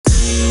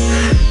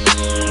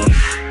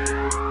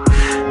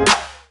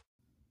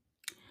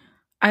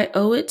I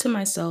owe it to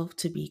myself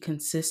to be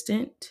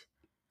consistent.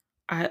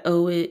 I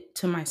owe it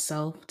to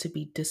myself to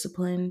be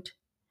disciplined.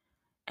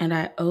 And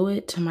I owe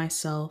it to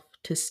myself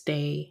to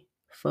stay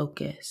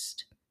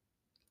focused.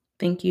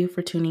 Thank you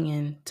for tuning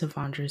in to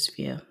Vondra's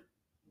View.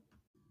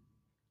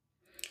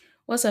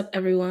 What's up,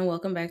 everyone?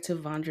 Welcome back to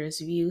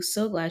Vondra's View.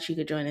 So glad you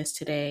could join us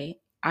today.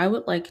 I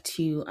would like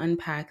to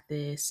unpack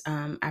this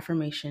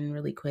affirmation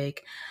really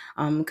quick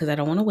because I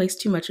don't want to waste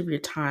too much of your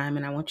time,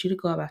 and I want you to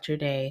go about your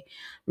day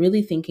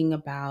really thinking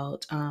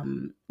about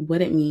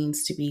what it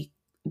means to be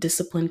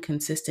disciplined,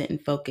 consistent,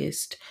 and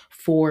focused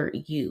for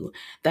you.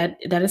 That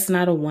is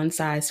not a one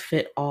size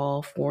fit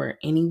all for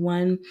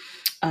anyone.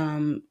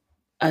 Um,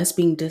 us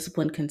being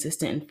disciplined,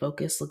 consistent, and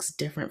focused looks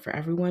different for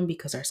everyone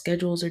because our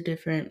schedules are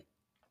different,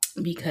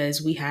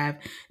 because we have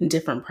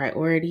different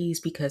priorities,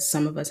 because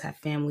some of us have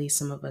families,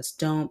 some of us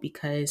don't,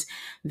 because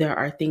there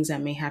are things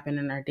that may happen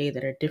in our day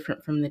that are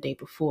different from the day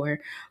before.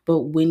 But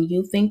when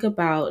you think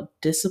about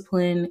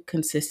discipline,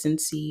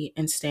 consistency,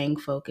 and staying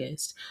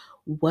focused,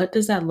 what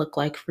does that look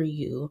like for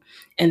you?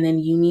 And then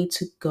you need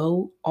to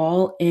go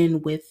all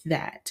in with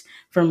that.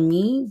 For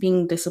me,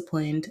 being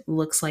disciplined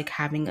looks like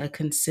having a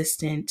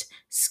consistent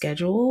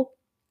schedule,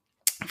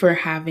 for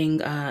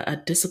having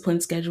a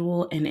disciplined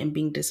schedule, and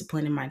being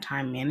disciplined in my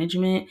time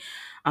management,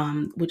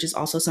 which is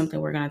also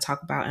something we're going to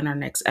talk about in our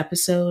next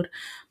episode.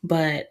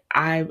 But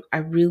I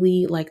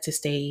really like to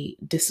stay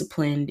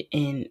disciplined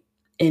in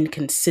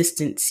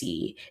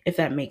consistency, if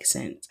that makes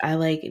sense. I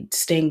like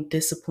staying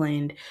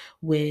disciplined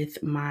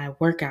with my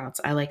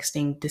workouts. I like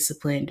staying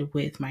disciplined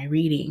with my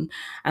reading.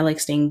 I like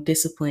staying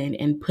disciplined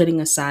and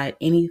putting aside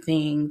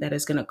anything that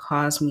is going to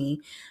cause me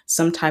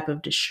some type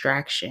of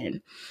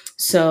distraction.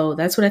 So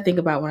that's what I think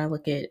about when I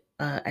look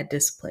at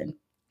discipline.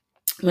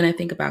 When I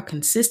think about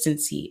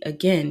consistency,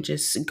 again,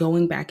 just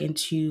going back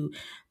into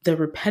the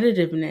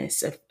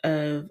repetitiveness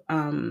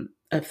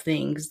of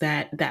things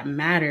that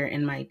matter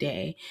in my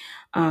day.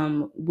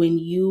 When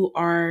you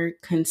are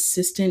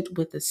consistent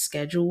with the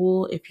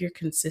schedule, if you're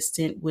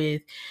consistent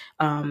with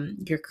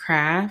your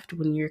craft,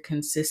 when you're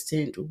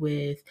consistent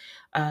with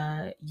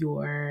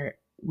your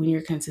when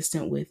you're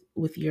consistent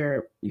with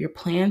your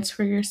plans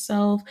for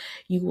yourself,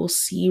 you will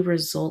see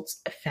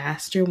results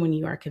faster when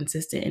you are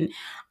consistent. And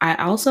I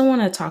also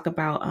want to talk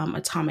about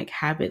atomic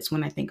habits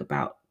when I think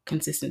about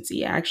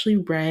consistency. I actually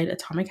read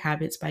Atomic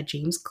Habits by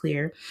James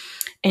Clear,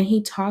 and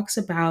he talks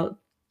about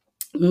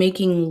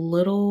making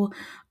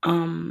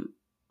um,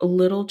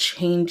 little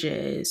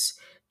changes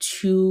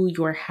to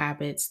your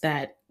habits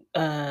that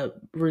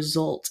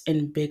result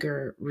in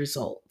bigger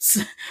results,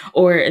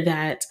 or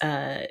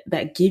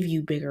that give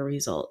you bigger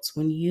results.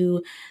 When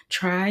you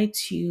try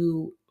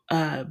to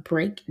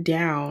break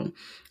down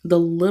the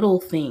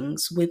little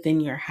things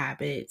within your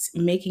habits,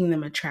 making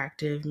them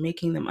attractive,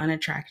 making them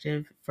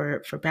unattractive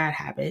for bad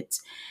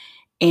habits,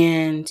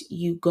 and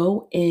you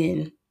go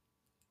in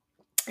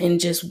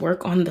and just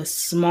work on the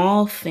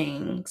small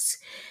things,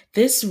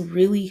 this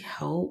really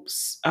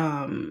helps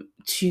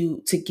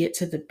to get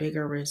to the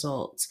bigger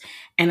results.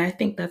 And I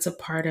think that's a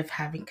part of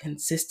having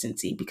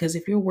consistency, because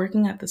if you're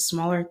working at the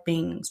smaller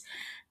things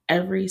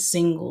every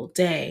single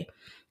day,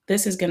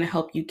 this is going to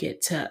help you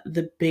get to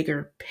the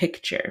bigger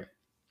picture.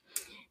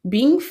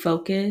 Being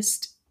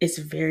focused is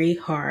very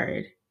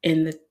hard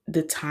in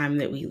the time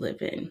that we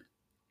live in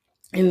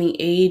the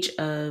age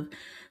of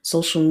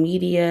social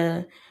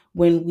media,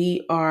 when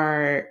we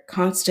are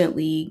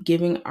constantly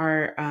giving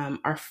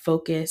our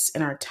focus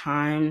and our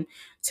time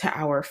to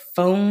our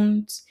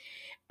phones.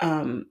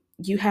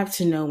 You have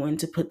to know when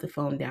to put the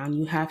phone down.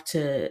 You have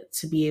to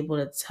be able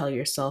to tell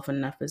yourself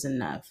enough is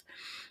enough.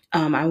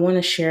 I want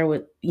to share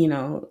with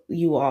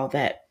you all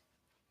that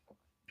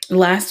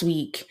last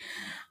week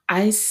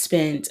I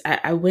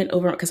went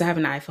over, because I have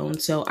an iPhone,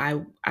 so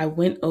I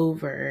went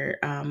over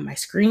my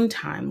screen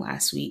time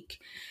last week.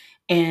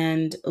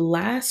 And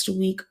last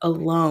week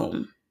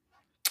alone,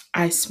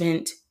 I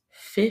spent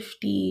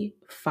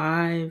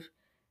 55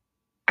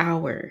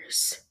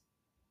 hours.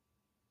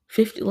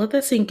 50, let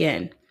that sink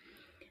in.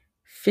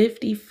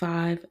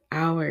 55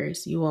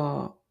 hours, you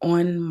all,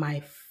 on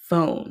my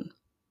phone.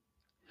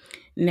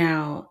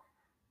 Now,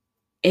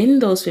 in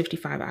those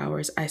 55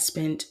 hours, I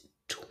spent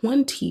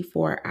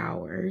 24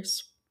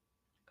 hours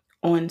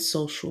on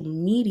social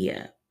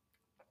media.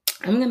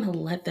 I'm going to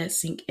let that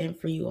sink in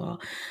for you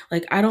all.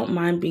 Like, I don't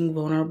mind being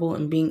vulnerable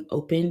and being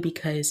open,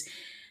 because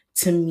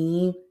to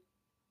me,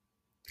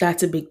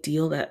 that's a big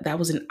deal. That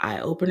was an eye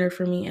opener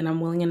for me, and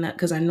I'm willing enough,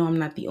 because I know I'm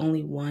not the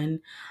only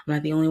one. I'm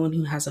not the only one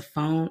who has a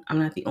phone. I'm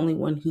not the only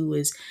one who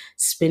is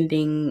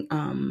spending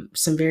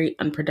some very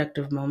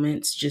unproductive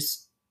moments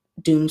just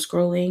doom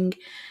scrolling.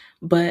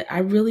 But I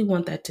really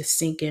want that to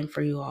sink in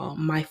for you all.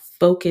 My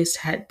focus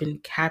had been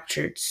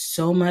captured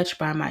so much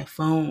by my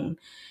phone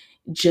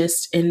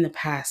just in the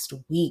past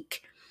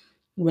week.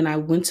 When I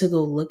went to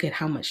go look at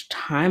how much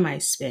time I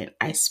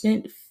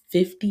spent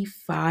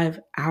 55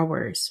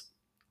 hours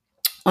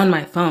on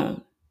my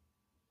phone.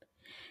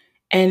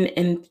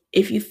 And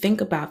if you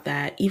think about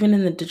that, even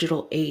in the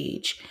digital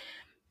age,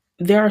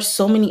 there are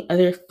so many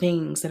other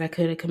things that I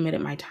could have committed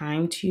my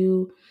time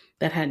to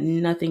that had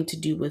nothing to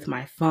do with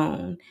my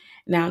phone.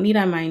 Now, need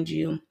I mind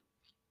you,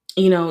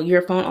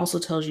 your phone also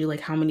tells you like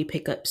how many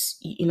pickups,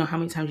 how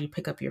many times you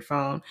pick up your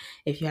phone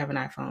if you have an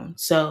iPhone.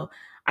 So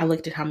I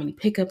looked at how many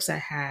pickups I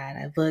had.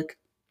 I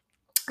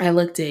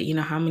looked at,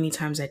 how many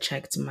times I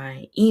checked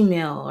my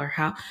email, or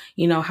how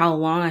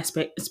long I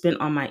spent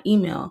on on my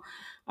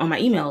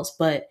emails.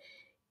 But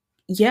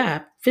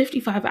yeah,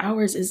 55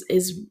 hours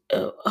is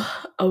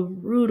a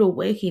rude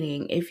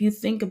awakening. If you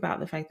think about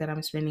the fact that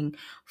I'm spending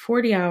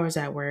 40 hours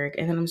at work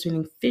and then I'm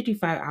spending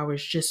 55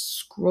 hours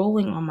just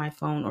scrolling on my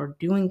phone or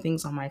doing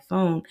things on my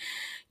phone,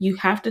 you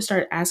have to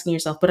start asking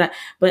yourself, but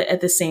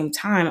at the same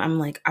time, I'm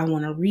like, I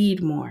want to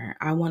read more.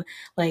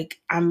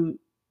 I'm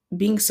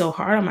being so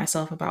hard on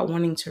myself about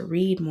wanting to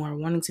read more,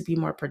 wanting to be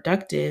more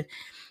productive,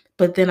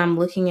 but then I'm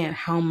looking at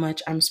how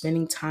much I'm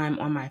spending time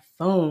on my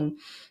phone,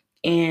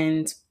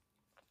 and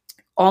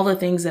all the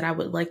things that I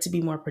would like to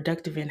be more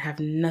productive in have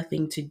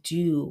nothing to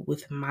do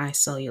with my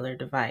cellular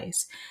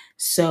device.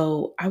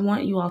 So I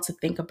want you all to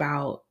think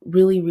about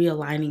really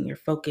realigning your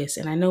focus.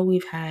 And I know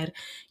we've had,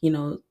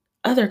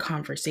 other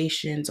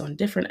conversations on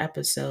different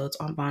episodes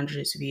on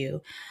Bondra's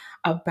View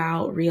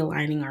about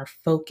realigning our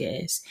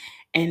focus.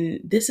 And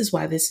this is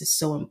why this is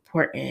so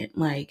important.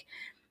 Like,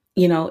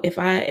 if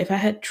I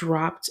had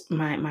dropped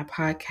my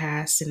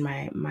podcast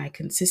and my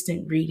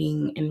consistent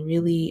reading and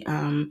really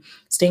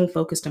staying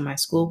focused on my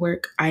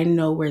schoolwork, I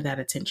know where that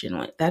attention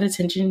went. That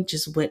attention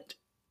just went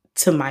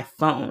to my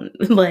phone.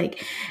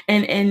 Like,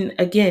 and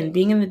again,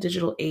 being in the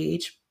digital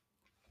age,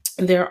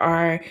 there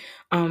are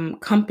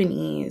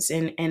companies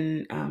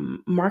and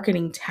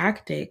marketing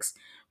tactics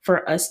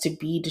for us to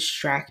be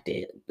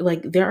distracted.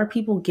 Like, there are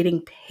people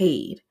getting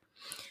paid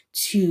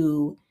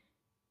to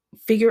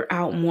figure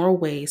out more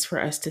ways for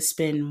us to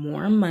spend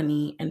more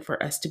money and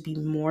for us to be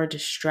more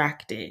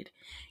distracted.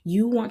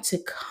 You want to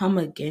come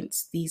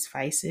against these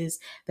vices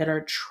that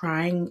are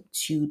trying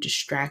to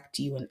distract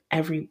you in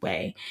every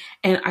way.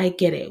 And I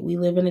get it. We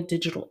live in a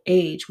digital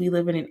age. We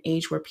live in an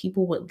age where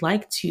people would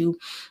like to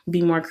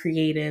be more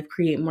creative,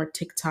 create more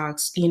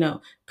TikToks,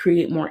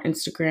 create more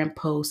Instagram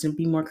posts and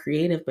be more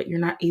creative, but you're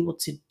not able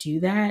to do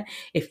that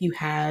if you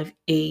have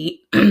a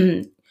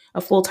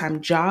a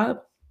full-time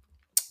job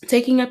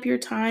taking up your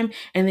time,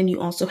 and then you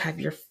also have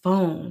your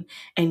phone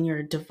and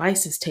your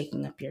devices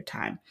taking up your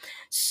time.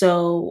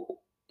 So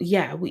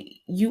yeah,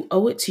 you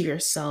owe it to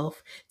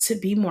yourself to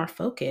be more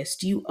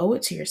focused. You owe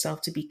it to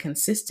yourself to be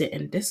consistent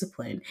and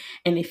disciplined.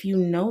 And if you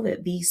know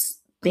that these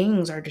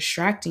things are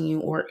distracting you,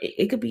 or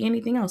it could be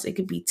anything else, it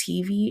could be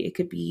TV, it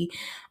could be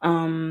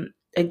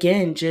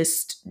again,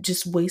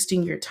 just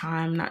wasting your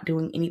time, not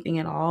doing anything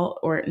at all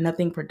or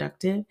nothing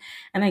productive.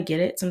 And I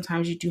get it,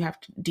 sometimes you do have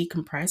to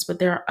decompress, but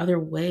there are other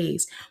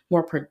ways,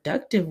 more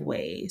productive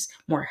ways,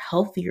 more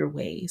healthier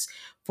ways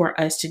for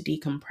us to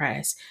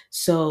decompress.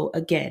 So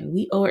again,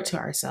 we owe it to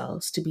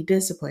ourselves to be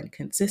disciplined,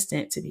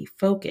 consistent, to be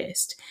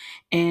focused,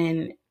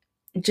 and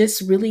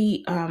just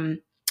really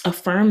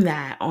affirm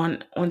that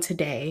on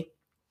today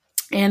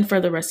and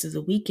for the rest of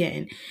the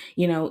weekend.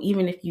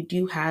 Even if you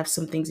do have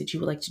some things that you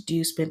would like to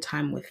do, spend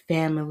time with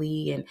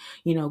family and,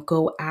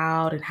 go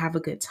out and have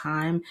a good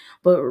time,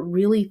 but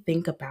really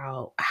think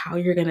about how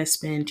you're going to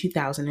spend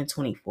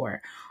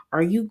 2024.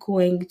 Are you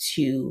going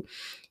to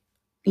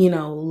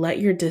let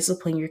your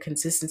discipline, your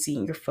consistency,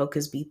 and your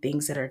focus be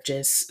things that are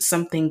just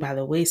something by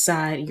the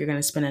wayside? You're going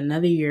to spend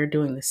another year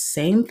doing the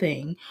same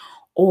thing.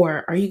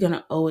 Or are you going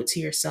to owe it to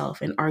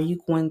yourself? And are you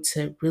going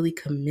to really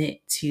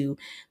commit to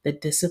the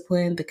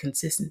discipline, the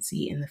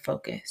consistency, and the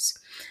focus?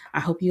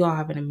 I hope you all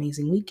have an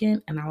amazing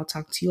weekend, and I will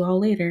talk to you all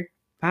later.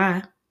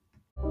 Bye.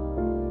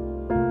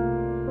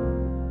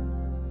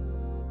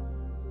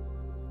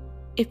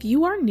 If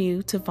you are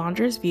new to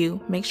Vondra's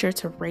View, make sure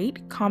to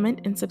rate,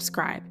 comment, and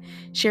subscribe.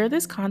 Share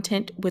this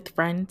content with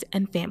friends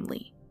and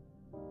family.